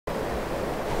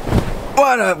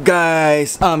What up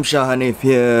guys, I'm Shahanif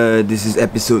here. This is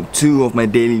episode 2 of my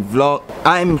daily vlog.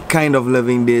 I'm kind of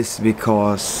loving this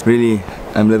because really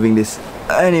I'm loving this.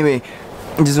 Anyway,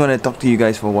 I just want to talk to you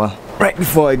guys for a while right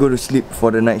before I go to sleep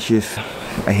for the night shift.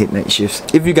 I hate night shifts.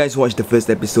 If you guys watched the first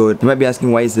episode, you might be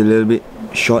asking why it's a little bit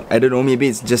short. I don't know, maybe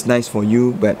it's just nice for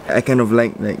you, but I kind of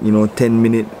like you know,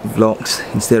 10-minute vlogs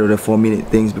instead of the 4-minute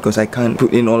things because I can't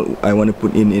put in all I want to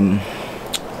put in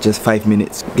just 5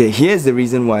 minutes. Okay, here's the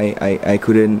reason why I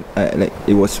couldn't like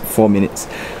it was 4 minutes.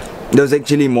 There was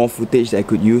actually more footage that I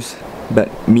could use, but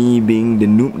me being the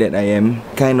noob that I am,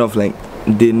 kind of like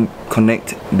didn't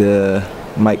connect the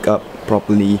mic up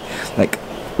properly. Like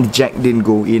the jack didn't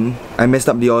go in. I messed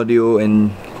up the audio and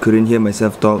couldn't hear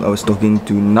myself talk. I was talking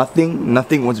to nothing.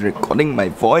 Nothing was recording my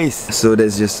voice. So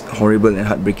that's just horrible and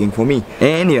heartbreaking for me.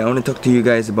 And yeah, I want to talk to you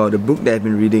guys about a book that I've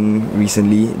been reading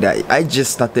recently that I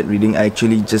just started reading. I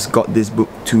actually just got this book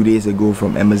 2 days ago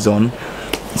from Amazon.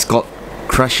 It's called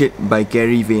Crush It by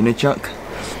Gary Vaynerchuk.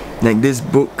 Like, this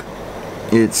book,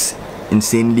 it's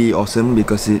insanely awesome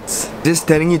because it's just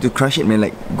telling you to crush it, man.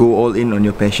 Like, go all in on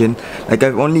your passion. Like,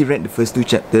 I've only read the first 2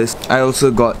 chapters. I also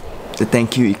got The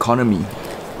Thank You Economy,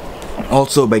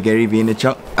 also by Gary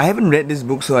Vaynerchuk. I haven't read this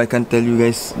book, so I can't tell you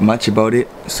guys much about it.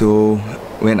 So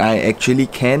when I actually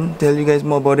can tell you guys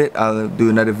more about it, I'll do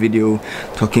another video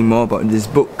talking more about this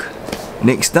book.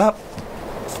 Next up,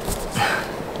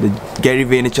 the Gary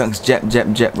Vaynerchuk's Jab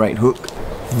Jab Jab Right Hook.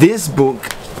 This book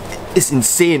is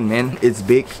insane, man. It's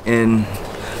big and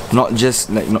not just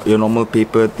like your normal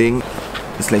paper thing.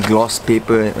 It's like gloss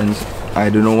paper, and I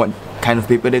don't know what kind of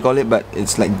paper they call it, but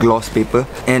it's like gloss paper.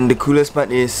 And the coolest part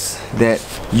is that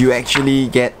you actually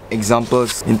get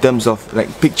examples in terms of like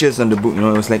pictures on the book. You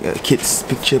know, it was like a kid's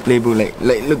picture playbook.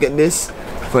 Like look at this,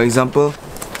 for example.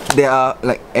 There are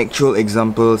like actual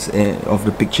examples of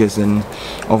the pictures and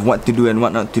of what to do and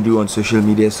what not to do on social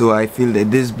media. So I feel that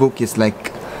this book is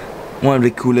like one of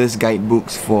the coolest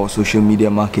guidebooks for social media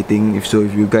marketing. If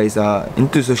you guys are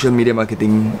into social media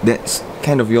marketing, that's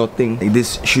kind of your thing. Like,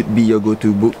 this should be your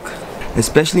go-to book.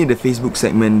 Especially the Facebook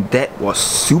segment, that was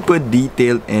super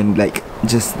detailed and like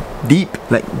just deep,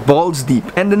 like balls deep.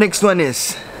 And the next one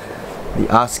is the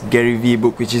ASKGARYVEE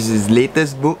book, which is his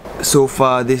latest book. So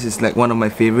far, this is like one of my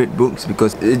favorite books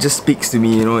because it just speaks to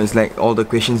me, you know. It's like all the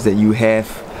questions that you have,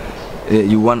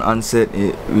 you want answered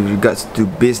with regards to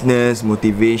business,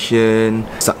 motivation,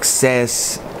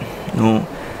 success, you know.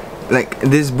 Like,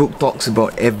 this book talks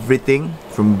about everything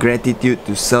from gratitude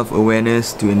to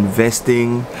self-awareness to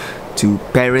investing to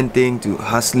parenting to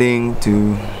hustling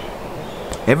to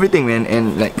everything, man.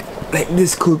 And like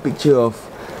this cool picture of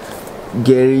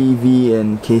Gary V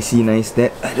and Casey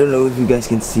Neistat. I don't know if you guys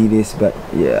can see this, but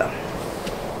yeah.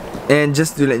 And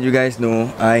just to let you guys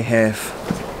know, I have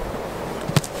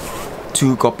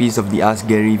 2 copies of the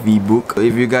ASKGARYVEE book.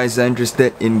 If you guys are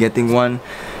interested in getting one,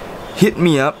 hit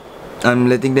me up. I'm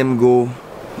letting them go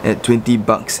at 20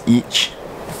 bucks each.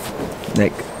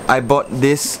 Like, I bought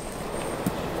this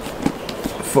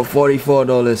for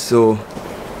 $44, so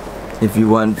if you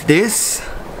want this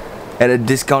at a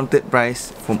discounted price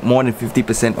for more than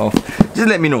 50% off, just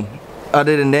let me know.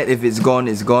 Other than that, if it's gone,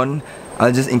 it's gone.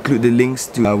 I'll just include the links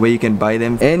to where you can buy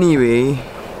them. Anyway,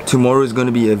 tomorrow is going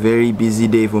to be a very busy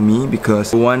day for me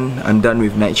because, one, I'm done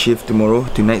with night shift tomorrow.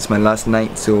 Tonight's my last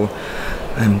night, so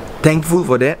I'm thankful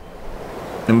for that.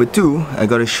 Number 2, I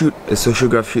got a shoot, a social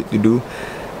graph shoot to do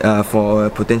for a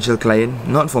potential client.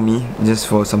 Not for me, just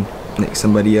for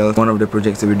somebody else, one of the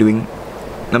projects that we're doing.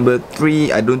 Number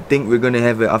 3, I don't think we're gonna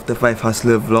have an After 5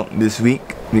 Hustler vlog this week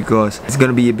because it's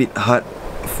gonna be a bit hard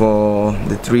for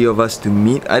the 3 of us to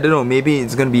meet. I don't know, maybe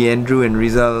it's gonna be Andrew and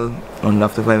Rizal on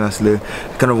After 5 Hustler.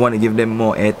 I kind of want to give them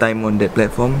more airtime on that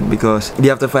platform because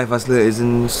the After 5 Hustler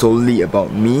isn't solely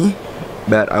about me,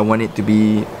 but I want it to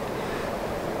be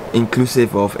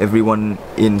inclusive of everyone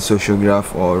in social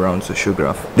graph or around social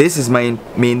graph. This is my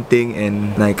main thing,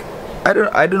 and like I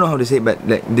don't know how to say it, but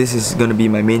like this is gonna be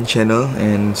my main channel,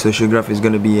 and social graph is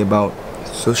gonna be about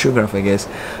social graph, I guess,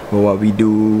 or what we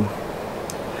do,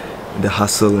 the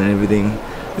hustle and everything.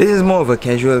 This is more of a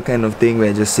casual kind of thing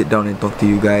where I just sit down and talk to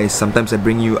you guys. Sometimes I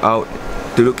bring you out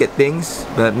to look at things,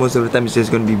 but most of the time it's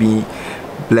just gonna be me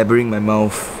blabbering my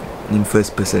mouth in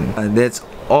first person. That's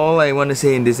all I want to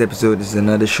say in this episode. This is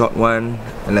another short one.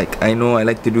 Like, I know I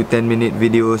like to do 10-minute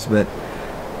videos, but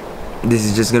this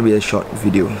is just gonna be a short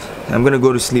video. I'm gonna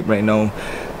go to sleep right now.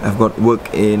 I've got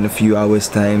work in a few hours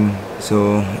time,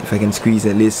 so if I can squeeze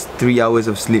at least 3 hours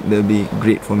of sleep, that'll be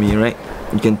great for me, right?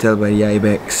 You can tell by the eye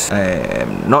bags, I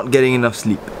am not getting enough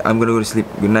sleep. I'm gonna go to sleep.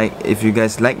 Good night. If you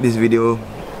guys like this video,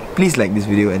 please like this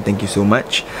video and thank you so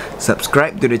much.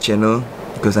 Subscribe to the channel,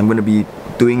 because I'm gonna be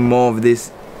doing more of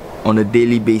this on a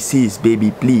daily basis.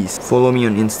 Baby, please follow me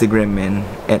on Instagram, man,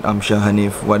 at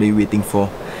 @amshahanif. What are you waiting for?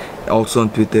 Also on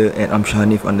Twitter at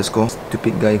 @amshahanif_.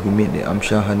 Stupid guy who made the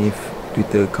 @amshahanif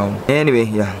Twitter account. Anyway,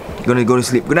 yeah, gonna go to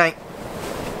sleep. Good night.